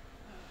 What?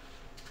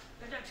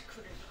 That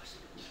couldn't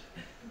possibly.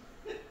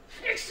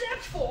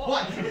 Except for...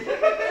 What? No,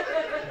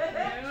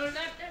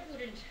 that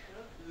wouldn't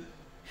help.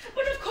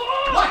 But of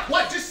course!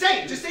 What? Just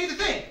say it. Just say the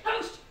thing.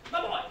 Host, my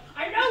boy,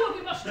 I know what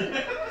we must do.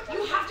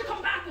 You have to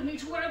come back with me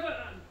to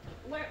wherever...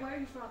 Where are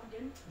you from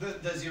again?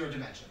 The zero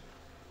dimension.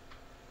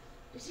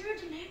 The zero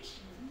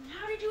dimension?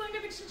 How did you end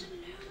up in such a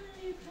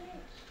lonely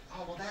place?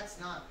 Oh, well, that's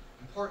not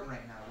important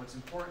right now. What's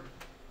important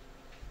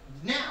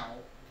now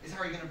is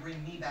how you're going to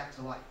bring me back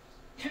to life.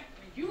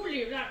 You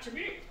leave that to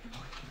me.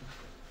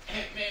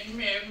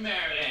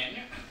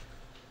 Merlin,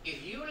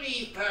 if you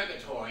leave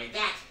purgatory,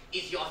 that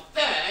is your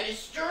third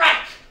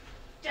strike.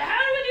 To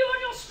hell with you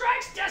and your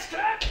strikes, desk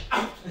clerk!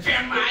 Oh,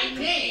 my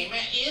name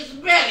is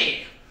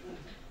Betty.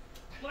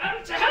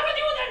 Well, to hell with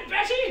you then,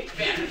 Betty!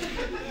 Betty.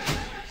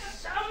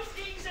 Some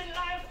things in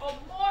life are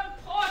more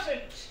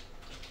important.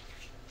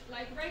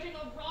 Like righting a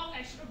wrong,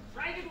 I should have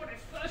righted what I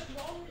first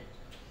wronged it.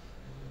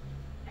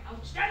 Now,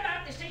 stand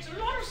up, this takes a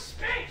lot of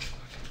space.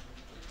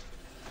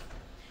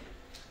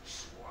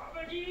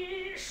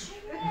 Swabbity,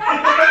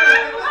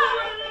 swabba,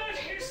 let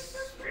his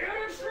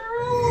spirit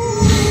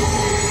through.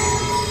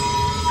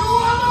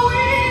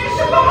 Swabba-wee,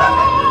 swabba,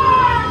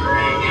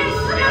 bring his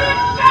spirit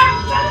back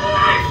to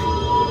life.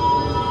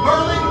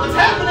 Merlin, what's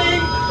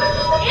happening?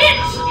 It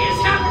is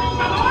happening,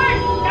 my boy!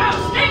 Now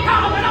stay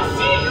calm and I'll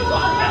see you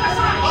on the other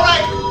side! All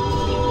right.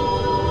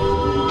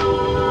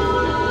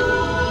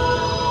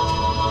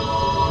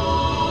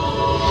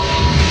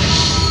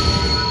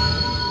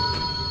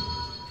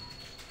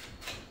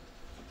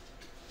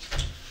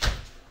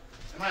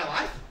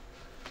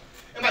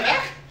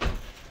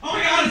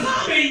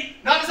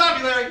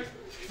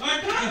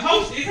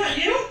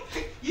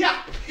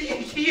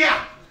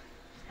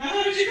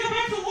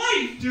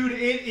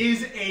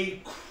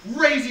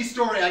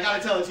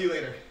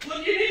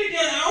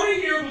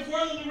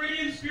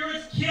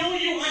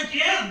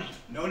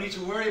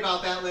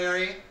 about that,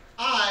 Larry.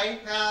 I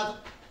have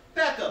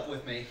backup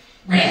with me.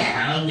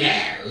 Well.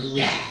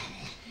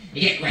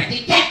 Get what the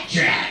cat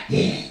trapped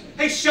in.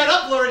 Hey, shut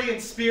up, Floridian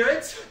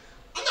spirits.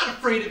 I'm not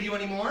afraid of you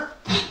anymore.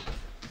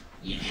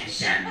 You have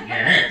some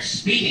nerve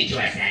speaking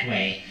to us that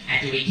way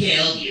after we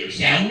killed you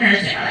so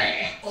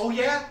mercifully. Oh,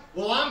 yeah?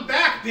 Well, I'm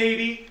back,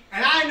 baby.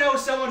 And I know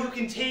someone who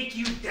can take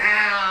you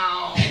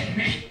down.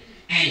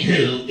 And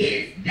who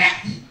is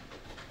that?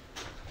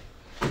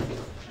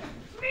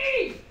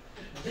 Me!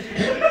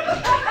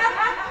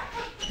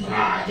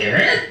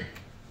 Father?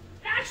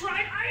 That's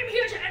right, I am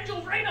here to end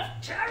your reign of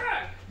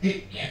terror!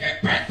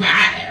 But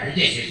Father,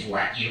 this is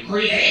what you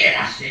created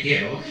us to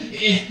do.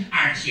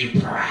 Aren't you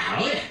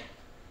proud?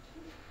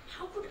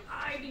 How could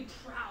I be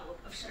proud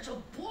of such a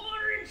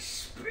boring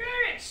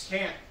spirit?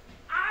 Can't.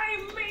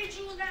 I made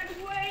you that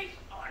way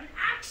on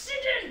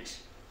accident!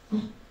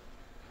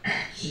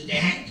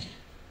 Accident?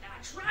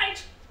 That's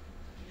right!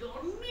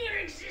 Your mere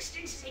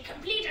existence is a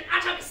complete and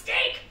utter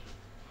mistake!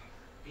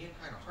 Being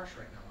kind of harsh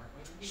right now, aren't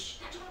we? Shh,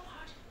 that's all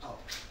part. Oh.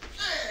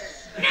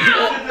 Now,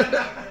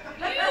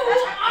 you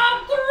are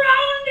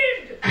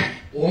grounded!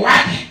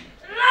 What?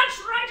 That's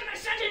right, and I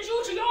sentenced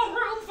you to your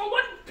room for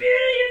 1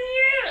 billion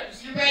years!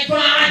 My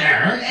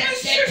father?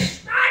 Yes,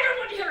 yes, I don't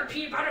want to hear a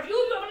peep out of you.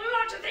 You have a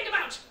lot to think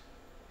about.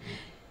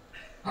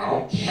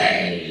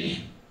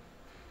 Okay.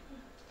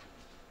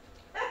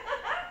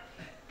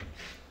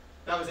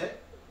 That was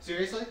it?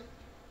 Seriously?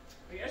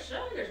 Yes,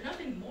 sir, there's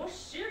nothing more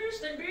serious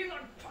than being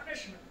on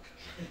punishment.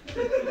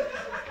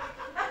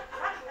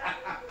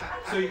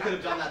 So you could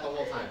have done that the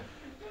whole time.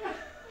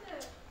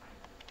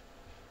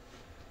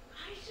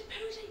 I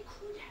suppose I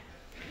could have.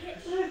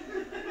 Yes.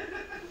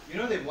 You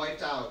know they've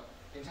wiped out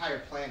entire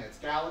planets,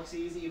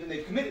 galaxies, even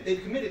they've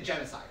committed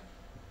genocide.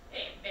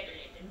 Hey, better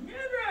late than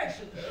never, I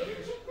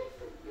suppose.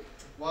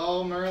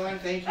 Well, Merlin,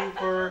 thank you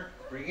for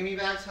bringing me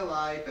back to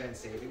life and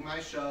saving my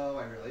show.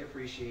 I really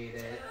appreciate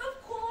it.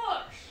 Of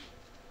course.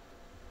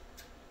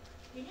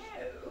 You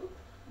know,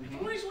 I've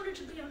always wanted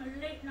to be on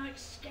a late-night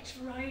sketch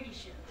variety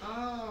show.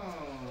 Oh.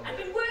 I've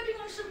been working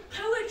on some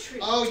poetry.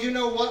 Oh, you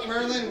know what,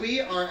 Merlin?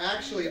 We are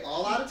actually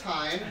all out of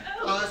time.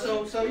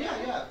 So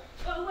yeah.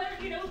 Oh, well,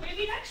 you know,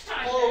 maybe next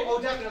time.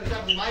 Oh,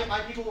 definitely. My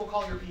people will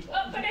call your people.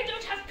 But I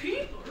don't have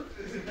people.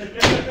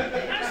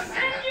 I'll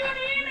send you an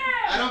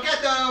email. I don't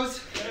get those.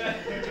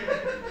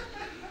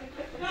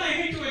 I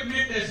hate to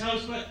admit this,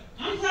 host, but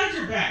I'm glad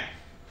you're back.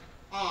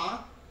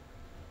 Aw.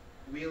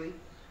 Really?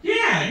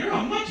 Yeah, you're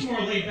a much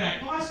more laid-back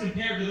boss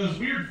compared to those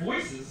weird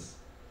voices.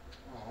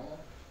 Aw.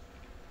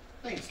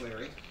 Thanks,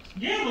 Larry.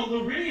 Yeah, the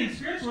Breeden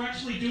spirits were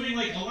actually doing,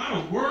 like, a lot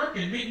of work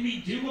and making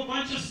me do a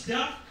bunch of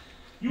stuff.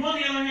 You, on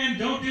the other hand,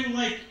 don't do,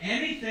 like,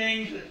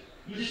 anything.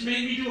 You just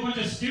make me do a bunch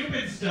of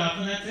stupid stuff,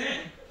 and that's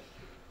it.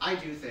 I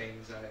do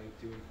things. I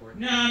do important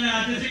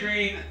No,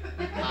 disagree.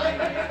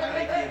 I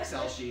make the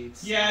Excel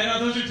sheets. Yeah, no,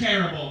 those are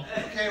terrible.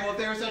 Okay, well, if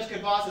they were such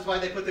good bosses, why'd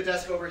they put the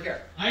desk over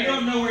here? I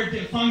don't know where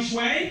feng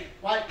shui.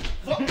 Why?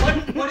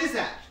 What is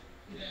that?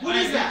 What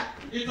is that?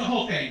 It's the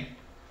whole thing.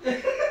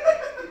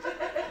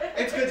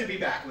 It's good to be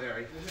back,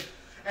 Larry.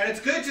 And it's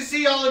good to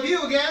see all of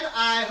you again.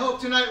 I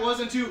hope tonight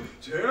wasn't too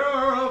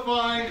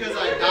terrifying because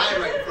I died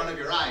right in front of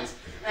your eyes.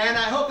 And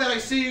I hope that I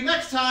see you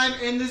next time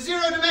in the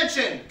Zero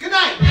Dimension. Good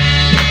night!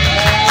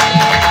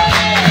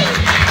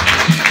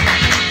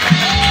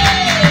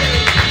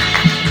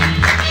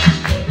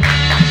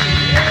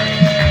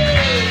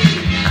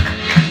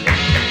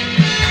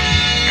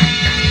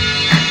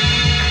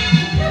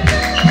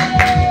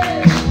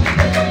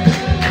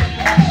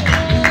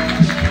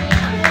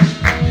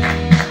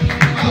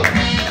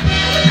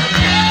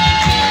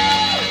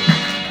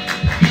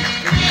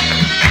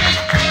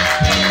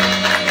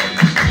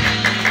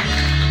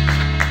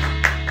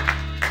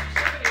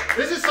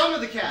 This is some of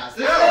the cast.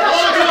 This is Merlin,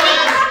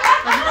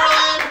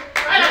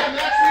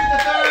 Max Reed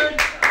III,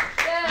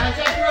 and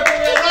Jackie Ripple.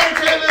 We have Ryder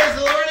Taylor as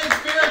the Lorraine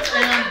Spirits,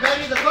 and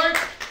Betty the Clerk.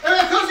 And we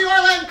have Cozy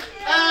Orland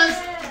as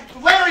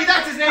Larry,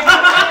 that's his name.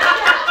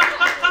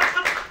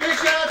 Big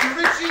shout out to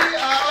Richie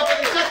up in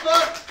the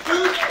textbook.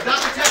 Dude, not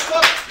the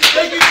textbook.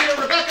 Thank you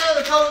to Rebecca,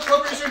 the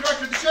co-producer and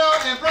director of the show,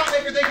 and prop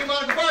maker. Thank you,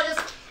 Monica Vargas,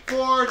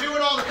 for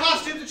doing all the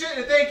costumes and shit.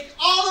 And thank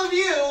all of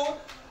you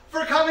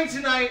for coming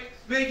tonight,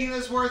 making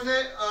this worth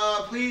it.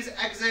 Please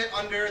exit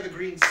under the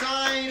green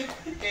sign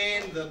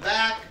in the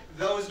back.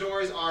 Those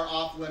doors are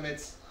off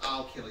limits.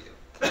 I'll kill you.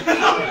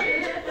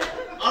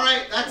 All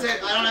right, that's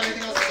it. I don't have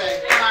anything else to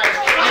say. Bye,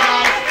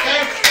 guys.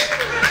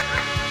 Thanks.